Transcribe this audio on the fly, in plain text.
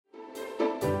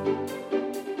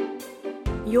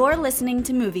You're listening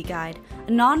to Movie Guide,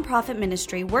 a non-profit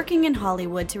ministry working in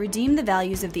Hollywood to redeem the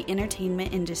values of the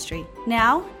entertainment industry.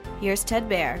 Now, here's Ted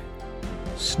Baer.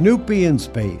 Snoopy in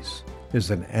Space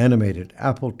is an animated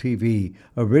Apple TV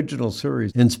original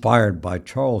series inspired by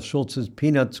Charles Schulz's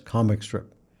Peanuts comic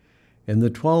strip. In the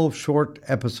 12 short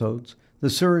episodes, the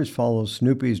series follows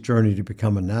Snoopy's journey to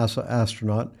become a NASA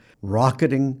astronaut,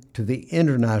 rocketing to the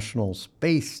International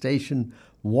Space Station,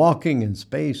 walking in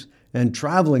space, and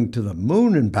traveling to the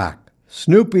moon and back.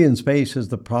 Snoopy in Space is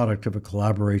the product of a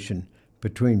collaboration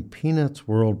between Peanuts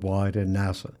Worldwide and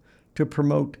NASA to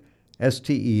promote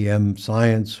STEM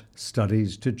science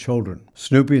studies to children.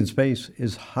 Snoopy in Space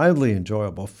is highly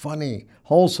enjoyable, funny,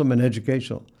 wholesome, and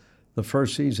educational. The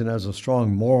first season has a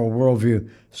strong moral worldview,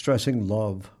 stressing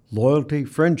love, loyalty,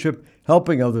 friendship,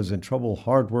 helping others in trouble,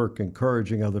 hard work,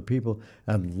 encouraging other people,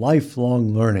 and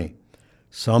lifelong learning.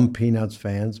 Some Peanuts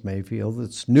fans may feel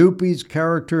that Snoopy's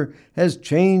character has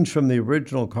changed from the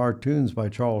original cartoons by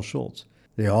Charles Schulz.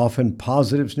 The often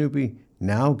positive Snoopy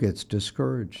now gets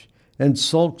discouraged and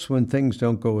sulks when things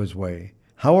don't go his way.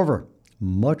 However,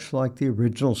 much like the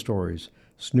original stories,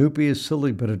 Snoopy is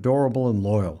silly but adorable and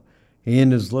loyal. He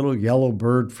and his little yellow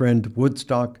bird friend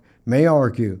Woodstock may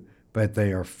argue, but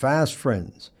they are fast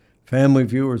friends. Family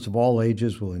viewers of all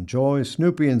ages will enjoy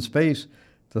Snoopy in Space.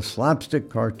 The slapstick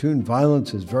cartoon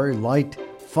violence is very light,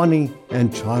 funny,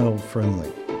 and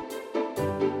child-friendly.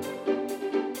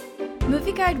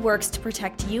 Movie Guide works to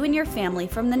protect you and your family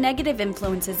from the negative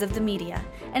influences of the media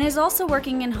and is also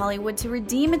working in Hollywood to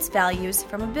redeem its values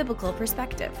from a biblical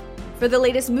perspective. For the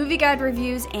latest Movie Guide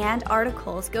reviews and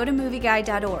articles, go to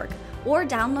movieguide.org or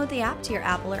download the app to your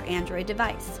Apple or Android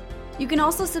device. You can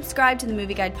also subscribe to the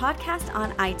Movie Guide podcast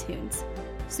on iTunes.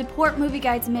 Support Movie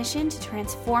Guide's mission to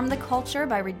transform the culture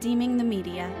by redeeming the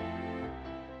media.